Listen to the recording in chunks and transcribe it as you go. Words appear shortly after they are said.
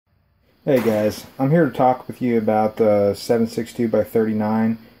Hey guys, I'm here to talk with you about the 7.62 by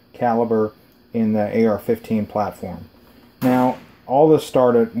 39 caliber in the AR-15 platform. Now, all this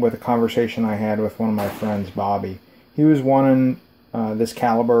started with a conversation I had with one of my friends, Bobby. He was wanting this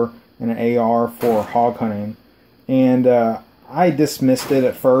caliber and an AR for hog hunting, and I dismissed it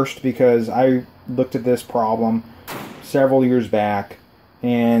at first because I looked at this problem several years back,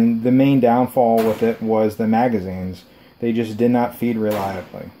 and the main downfall with it was the magazines. They just did not feed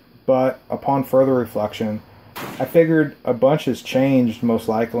reliably. But upon further reflection, I figured a bunch has changed most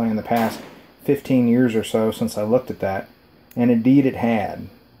likely in the past 15 years or so since I looked at that, and indeed it had.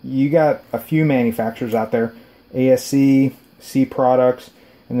 You got a few manufacturers out there, ASC, C Products,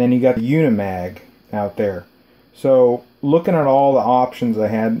 and then you got the Unimag out there. So looking at all the options I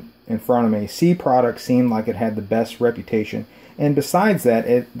had in front of me, C Products seemed like it had the best reputation. And besides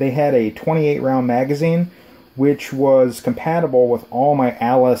that, they had a 28 round magazine which was compatible with all my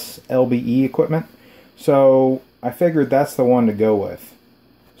Alice LBE equipment. So I figured that's the one to go with.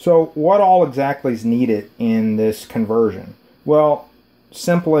 So what all exactly is needed in this conversion? Well,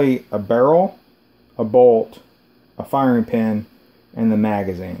 simply a barrel, a bolt, a firing pin, and the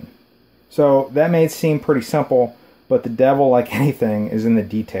magazine. So that may seem pretty simple, but the devil, like anything, is in the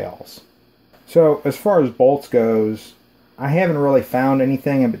details. So as far as bolts goes, I haven't really found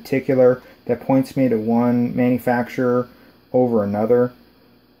anything in particular that points me to one manufacturer over another,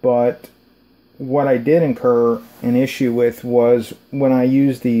 but what I did incur an issue with was when I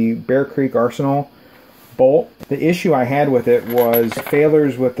used the Bear Creek Arsenal bolt. The issue I had with it was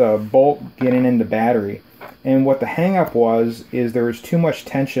failures with the bolt getting into battery, and what the hang-up was is there was too much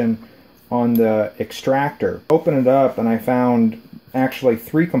tension on the extractor. I opened it up and I found actually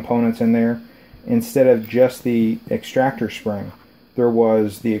 3 components in there instead of just the extractor spring. There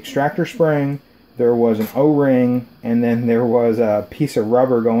was the extractor spring, there was an O-ring, and then there was a piece of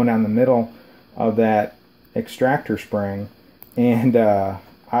rubber going down the middle of that extractor spring. And I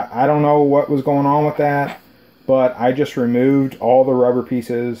don't know what was going on with that, but I just removed all the rubber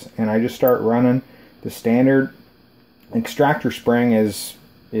pieces and I just start running. The standard extractor spring is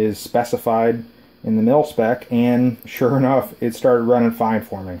specified in the mil spec, and sure enough, it started running fine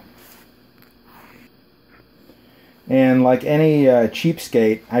for me. And like any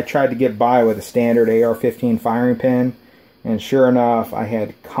cheapskate, I tried to get by with a standard AR-15 firing pin, and sure enough, I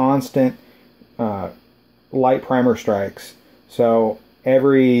had constant light primer strikes. So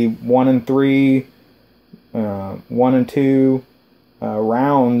every 1 in 3, 1 in 2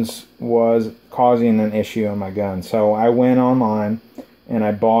 rounds was causing an issue on my gun. So I went online and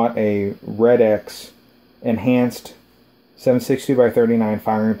I bought a Red X enhanced 7.62 by 39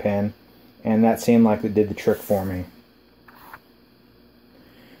 firing pin, and that seemed like it did the trick for me.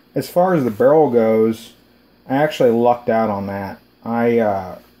 As far as the barrel goes, I actually lucked out on that.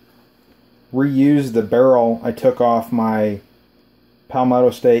 I reused the barrel I took off my Palmetto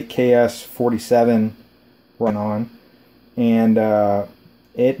State KS-47 run on, and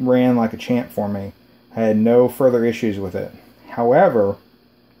it ran like a champ for me. I had no further issues with it. However,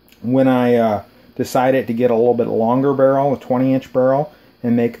 when I decided to get a little bit longer barrel, a 20-inch barrel,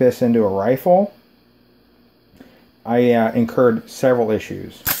 and make this into a rifle, I incurred several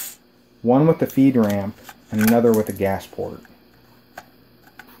issues. One with the feed ramp and another with the gas port.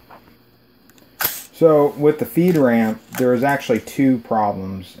 So with the feed ramp, there was actually 2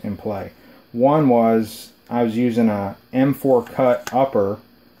 problems in play. One was I was using a M4 cut upper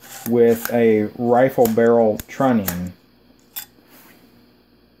with a rifle barrel trunnion.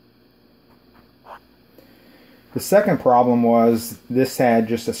 The second problem was this had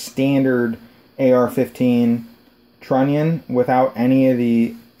just a standard AR-15 trunnion without any of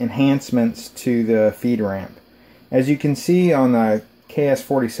the enhancements to the feed ramp. As you can see on the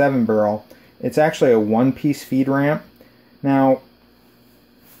KS-47 barrel, it's actually a 1-piece feed ramp. Now,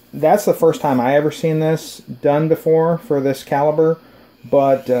 that's the first time I ever seen this done before for this caliber,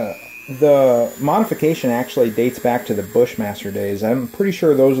 but the modification actually dates back to the Bushmaster days. I'm pretty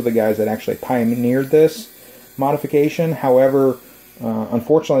sure those are the guys that actually pioneered this modification. However,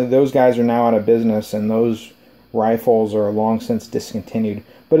 unfortunately, those guys are now out of business, and those rifles are long since discontinued.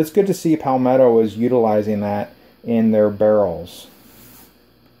 But it's good to see Palmetto is utilizing that in their barrels,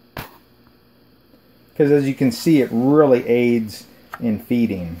 because as you can see, it really aids in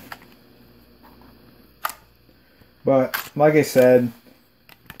feeding. But like I said,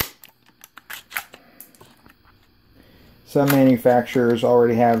 some manufacturers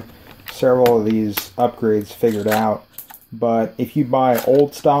already have several of these upgrades figured out, but if you buy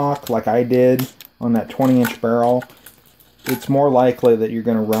old stock like I did on that 20-inch barrel, it's more likely that you're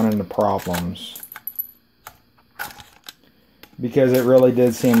going to run into problems. because it really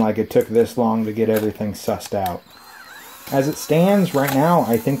did seem like it took this long to get everything sussed out. As it stands right now,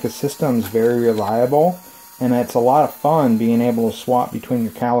 I think the system's very reliable, and it's a lot of fun being able to swap between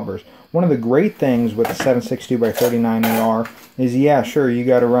your calibers. One of the great things with the 7.62x39 AR is, yeah, sure, you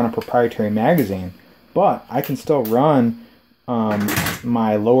got to run a proprietary magazine, but I can still run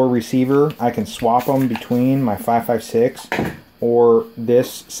my lower receiver. I can swap them between my 5.56 or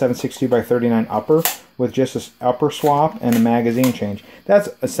this 7.62x39 upper with just an upper swap and a magazine change. That's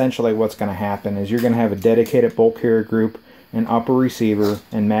essentially what's going to happen, is you're going to have a dedicated bolt carrier group, an upper receiver,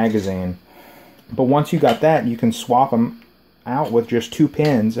 and magazine. But once you got that, you can swap them out with just 2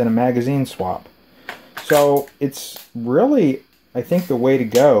 pins and a magazine swap. So it's really, I think, the way to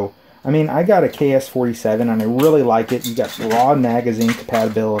go. I mean, I got a KS47 and I really like it. You got broad magazine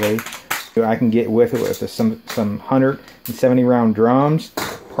compatibility. I can get with it with some 170 round drums.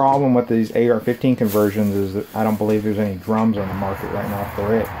 Problem with these AR15 conversions is that I don't believe there's any drums on the market right now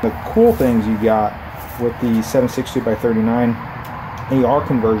for it. The cool things you got with the 7.62x39 AR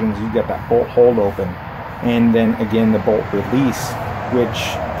conversions, you got that bolt hold open, and then again the bolt release,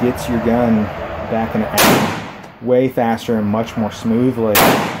 which gets your gun back in action way faster and much more smoothly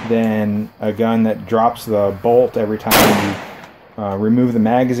than a gun that drops the bolt every time you remove the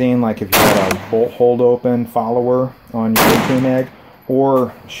magazine, like if you had a bolt hold open follower on your AK mag,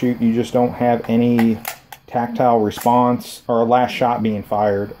 or shoot, you just don't have any tactile response or a last shot being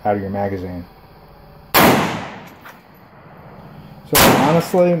fired out of your magazine. So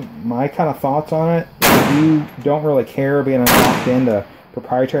honestly, my kind of thoughts on it, if you don't really care being locked into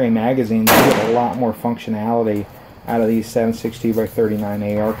proprietary magazines, you get a lot more functionality out of these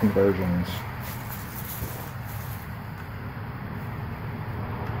 7.62x39 AR conversions.